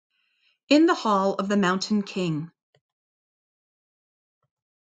In the Hall of the Mountain King.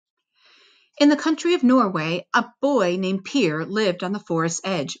 In the country of Norway, a boy named Per lived on the forest's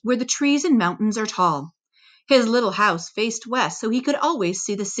edge, where the trees and mountains are tall. His little house faced west, so he could always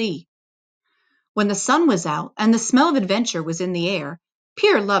see the sea. When the sun was out and the smell of adventure was in the air,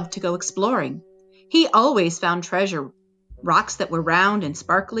 Per loved to go exploring. He always found treasure, rocks that were round and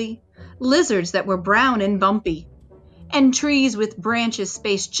sparkly, lizards that were brown and bumpy, and trees with branches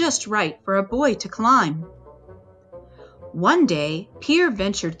spaced just right for a boy to climb. One day, Per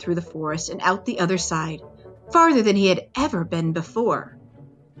ventured through the forest and out the other side, farther than he had ever been before.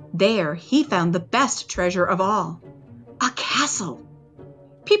 There, he found the best treasure of all, a castle.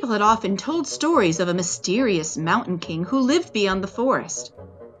 People had often told stories of a mysterious mountain king who lived beyond the forest.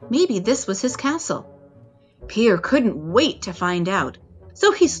 Maybe this was his castle. Per couldn't wait to find out,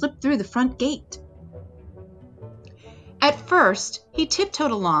 so he slipped through the front gate. At first, he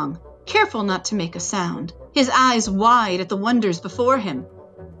tiptoed along, careful not to make a sound, his eyes wide at the wonders before him.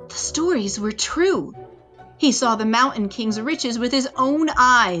 The stories were true. He saw the Mountain King's riches with his own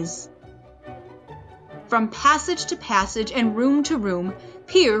eyes. From passage to passage and room to room,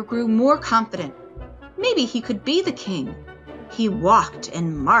 Per grew more confident. Maybe he could be the king. He walked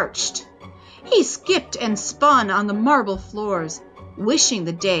and marched. He skipped and spun on the marble floors, wishing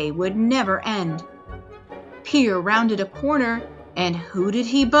the day would never end. Per rounded a corner, and who did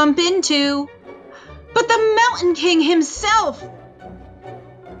he bump into? But the Mountain King himself!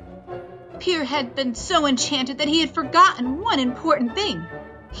 Per had been so enchanted that he had forgotten one important thing.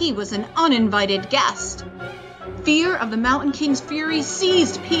 He was an uninvited guest. Fear of the Mountain King's fury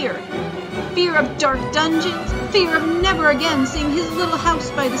seized Per. Fear of dark dungeons, fear of never again seeing his little house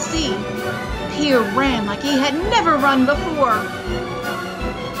by the sea. Per ran like he had never run before.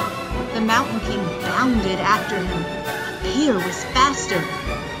 The Mountain King bounded after him, but Per was faster.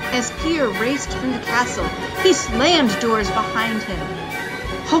 As Per raced through the castle, he slammed doors behind him,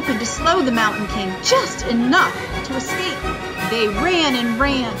 hoping to slow the Mountain King just enough to escape. They ran and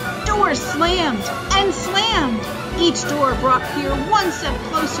ran, doors slammed and slammed. Each door brought Per one step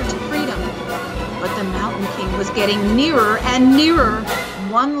closer to freedom. But the Mountain King was getting nearer and nearer.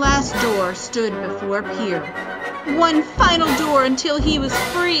 One last door stood before Per. One final door until he was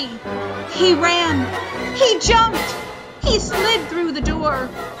free. He ran. He jumped. He slid through the door.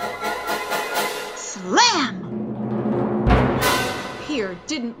 Slam! Per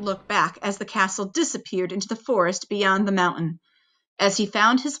didn't look back as the castle disappeared into the forest beyond the mountain. As he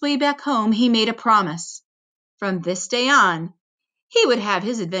found his way back home, he made a promise. From this day on, he would have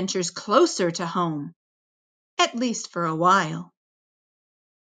his adventures closer to home, at least for a while.